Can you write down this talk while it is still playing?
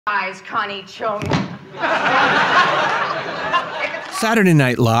Eyes, Connie Chung. Saturday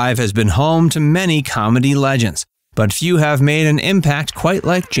Night Live has been home to many comedy legends, but few have made an impact quite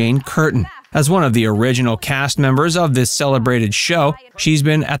like Jane Curtin. As one of the original cast members of this celebrated show, she's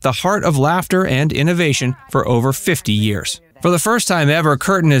been at the heart of laughter and innovation for over 50 years. For the first time ever,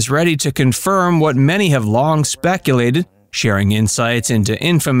 Curtin is ready to confirm what many have long speculated, sharing insights into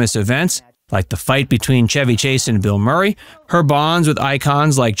infamous events like the fight between Chevy Chase and Bill Murray, her bonds with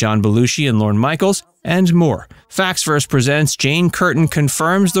icons like John Belushi and Lorne Michaels, and more. Facts First presents Jane Curtin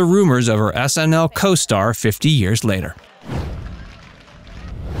confirms the rumors of her SNL co-star 50 years later.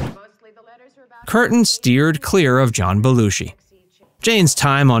 Curtin steered clear of John Belushi. Jane's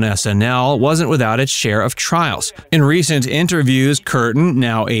time on SNL wasn't without its share of trials. In recent interviews, Curtin,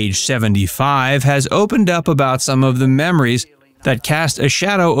 now age 75, has opened up about some of the memories that cast a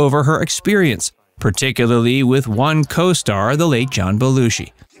shadow over her experience, particularly with one co-star, the late John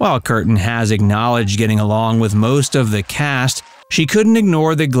Belushi. While Curtin has acknowledged getting along with most of the cast, she couldn't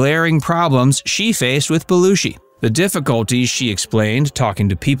ignore the glaring problems she faced with Belushi. The difficulties, she explained, talking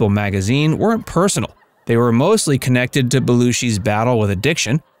to People magazine, weren't personal. They were mostly connected to Belushi's battle with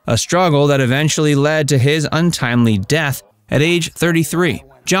addiction, a struggle that eventually led to his untimely death at age 33.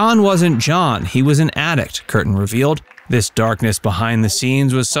 John wasn't John, he was an addict, Curtin revealed. This darkness behind the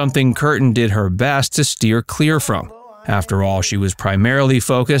scenes was something Curtin did her best to steer clear from. After all, she was primarily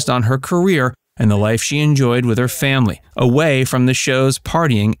focused on her career and the life she enjoyed with her family, away from the show's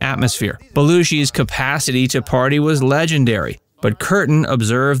partying atmosphere. Belushi's capacity to party was legendary, but Curtin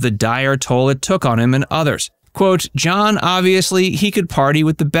observed the dire toll it took on him and others. Quote, John, obviously, he could party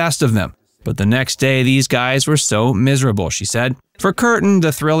with the best of them, but the next day these guys were so miserable, she said. For Curtin,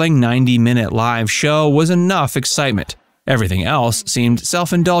 the thrilling 90-minute live show was enough excitement. Everything else seemed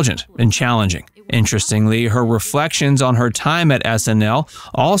self-indulgent and challenging. Interestingly, her reflections on her time at SNL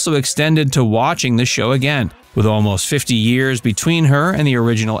also extended to watching the show again. With almost 50 years between her and the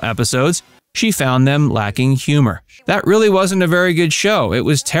original episodes, she found them lacking humor. That really wasn't a very good show. It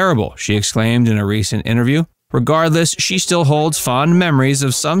was terrible, she exclaimed in a recent interview. Regardless, she still holds fond memories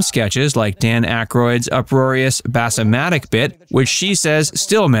of some sketches like Dan Aykroyd's uproarious Bassomatic bit, which she says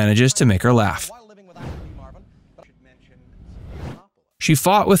still manages to make her laugh. She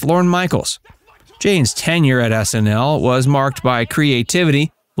fought with Lorne Michaels. Jane's tenure at SNL was marked by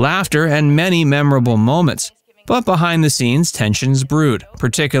creativity, laughter, and many memorable moments. But behind the scenes, tensions brewed,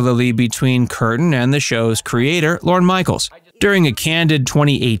 particularly between Curtin and the show's creator, Lorne Michaels. During a candid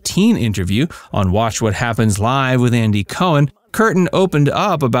 2018 interview on Watch What Happens Live with Andy Cohen, Curtin opened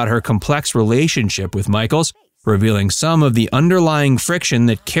up about her complex relationship with Michaels, revealing some of the underlying friction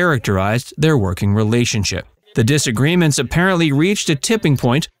that characterized their working relationship. The disagreements apparently reached a tipping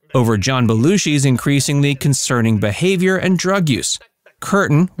point over John Belushi's increasingly concerning behavior and drug use.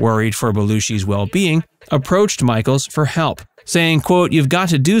 Curtin, worried for Belushi's well-being, approached Michaels for help, saying, quote, "You've got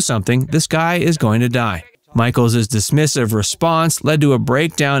to do something, this guy is going to die." Michaels' dismissive response led to a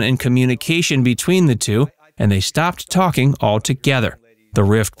breakdown in communication between the two, and they stopped talking altogether. The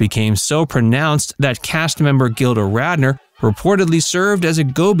rift became so pronounced that cast member Gilda Radner reportedly served as a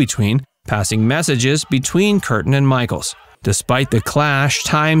go-between, passing messages between Curtin and Michaels. Despite the clash,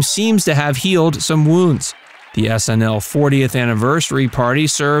 time seems to have healed some wounds. The SNL 40th anniversary party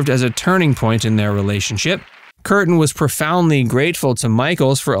served as a turning point in their relationship. Curtin was profoundly grateful to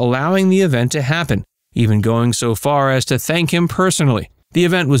Michaels for allowing the event to happen, even going so far as to thank him personally. The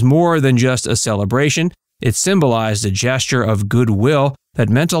event was more than just a celebration. It symbolized a gesture of goodwill that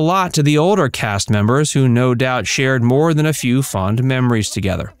meant a lot to the older cast members who no doubt shared more than a few fond memories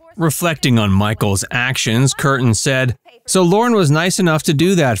together. Reflecting on Michaels' actions, Curtin said, "So Lorne was nice enough to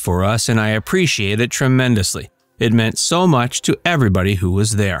do that for us, and I appreciate it tremendously. It meant so much to everybody who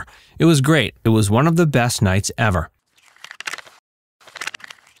was there. It was great. It was one of the best nights ever."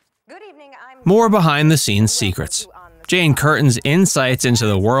 More behind-the-scenes secrets. Jane Curtin's insights into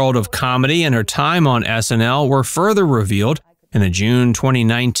the world of comedy and her time on SNL were further revealed in a June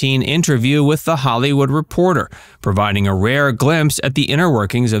 2019 interview with The Hollywood Reporter, providing a rare glimpse at the inner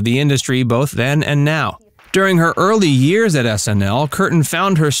workings of the industry both then and now. During her early years at SNL, Curtin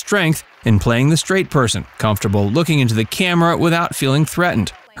found her strength in playing the straight person, comfortable looking into the camera without feeling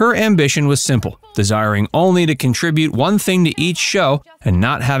threatened. Her ambition was simple, desiring only to contribute one thing to each show and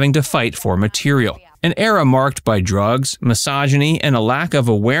not having to fight for material. An era marked by drugs, misogyny, and a lack of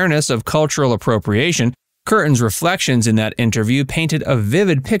awareness of cultural appropriation, Curtin's reflections in that interview painted a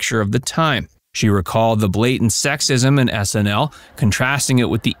vivid picture of the time. She recalled the blatant sexism in SNL, contrasting it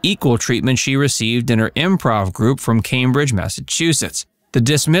with the equal treatment she received in her improv group from Cambridge, Massachusetts. The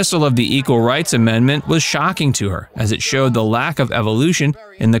dismissal of the Equal Rights Amendment was shocking to her, as it showed the lack of evolution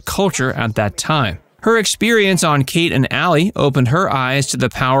in the culture at that time. Her experience on Kate and Allie opened her eyes to the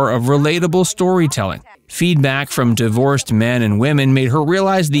power of relatable storytelling. Feedback from divorced men and women made her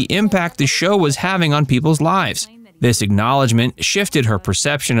realize the impact the show was having on people's lives. This acknowledgement shifted her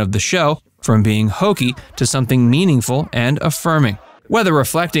perception of the show from being hokey to something meaningful and affirming. Whether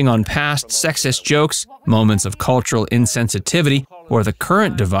reflecting on past sexist jokes, moments of cultural insensitivity, or the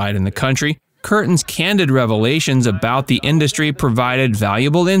current divide in the country, Curtin's candid revelations about the industry provided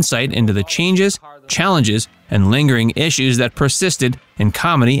valuable insight into the changes, challenges, and lingering issues that persisted in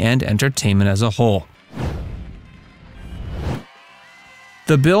comedy and entertainment as a whole.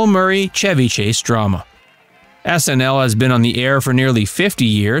 The Bill Murray-Chevy chase drama. SNL has been on the air for nearly 50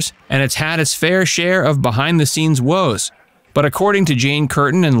 years, and it's had its fair share of behind-the-scenes woes. But according to Jane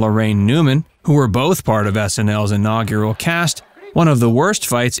Curtin and Lorne Newman, who were both part of SNL's inaugural cast, one of the worst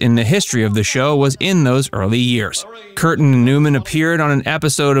fights in the history of the show was in those early years. Curtin and Newman appeared on an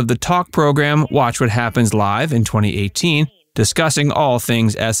episode of the talk program Watch What Happens Live in 2018, discussing all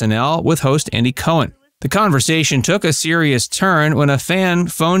things SNL with host Andy Cohen. The conversation took a serious turn when a fan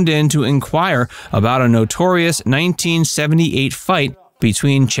phoned in to inquire about a notorious 1978 fight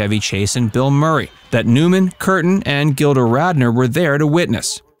between Chevy Chase and Bill Murray that Newman, Curtin, and Gilda Radner were there to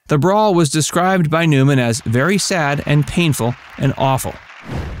witness. The brawl was described by Newman as very sad and painful and awful.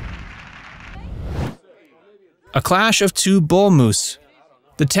 A clash of two bull moose.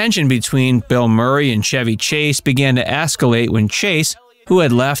 The tension between Bill Murray and Chevy Chase began to escalate when Chase, who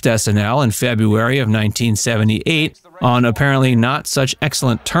had left SNL in February of 1978 on apparently not such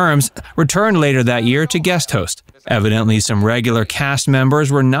excellent terms, returned later that year to guest host. Evidently, some regular cast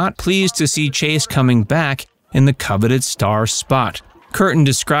members were not pleased to see Chase coming back in the coveted star spot. Curtin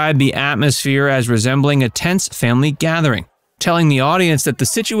described the atmosphere as resembling a tense family gathering, telling the audience that the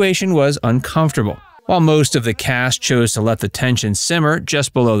situation was uncomfortable. While most of the cast chose to let the tension simmer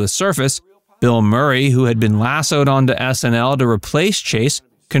just below the surface, Bill Murray, who had been lassoed onto SNL to replace Chase,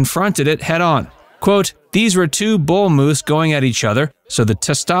 confronted it head-on. Quote, "These were two bull moose going at each other, so the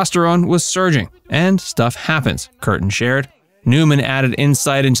testosterone was surging, and stuff happens," Curtin shared. Newman added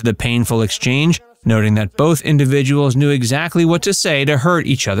insight into the painful exchange, noting that both individuals knew exactly what to say to hurt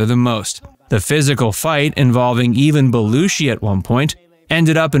each other the most. The physical fight, involving even Belushi at one point,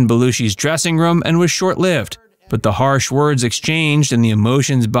 ended up in Belushi's dressing room and was short-lived, but the harsh words exchanged and the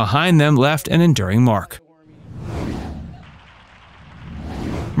emotions behind them left an enduring mark.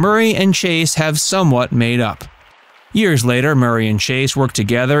 Murray and Chase have somewhat made up. Years later, Murray and Chase worked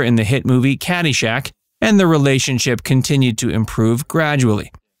together in the hit movie Caddyshack, and the relationship continued to improve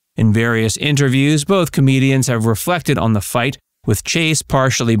gradually. In various interviews, both comedians have reflected on the fight, with Chase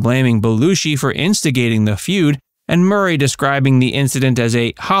partially blaming Belushi for instigating the feud, and Murray describing the incident as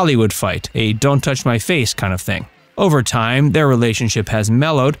a Hollywood fight, a don't touch my face kind of thing. Over time, their relationship has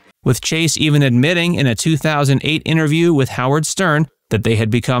mellowed, with Chase even admitting in a 2008 interview with Howard Stern that they had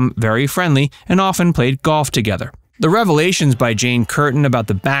become very friendly and often played golf together. The revelations by Jane Curtin about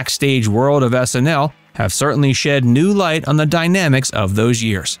the backstage world of SNL have certainly shed new light on the dynamics of those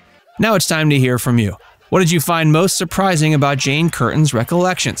years. Now it's time to hear from you. What did you find most surprising about Jane Curtin's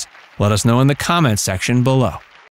recollections? Let us know in the comments section below.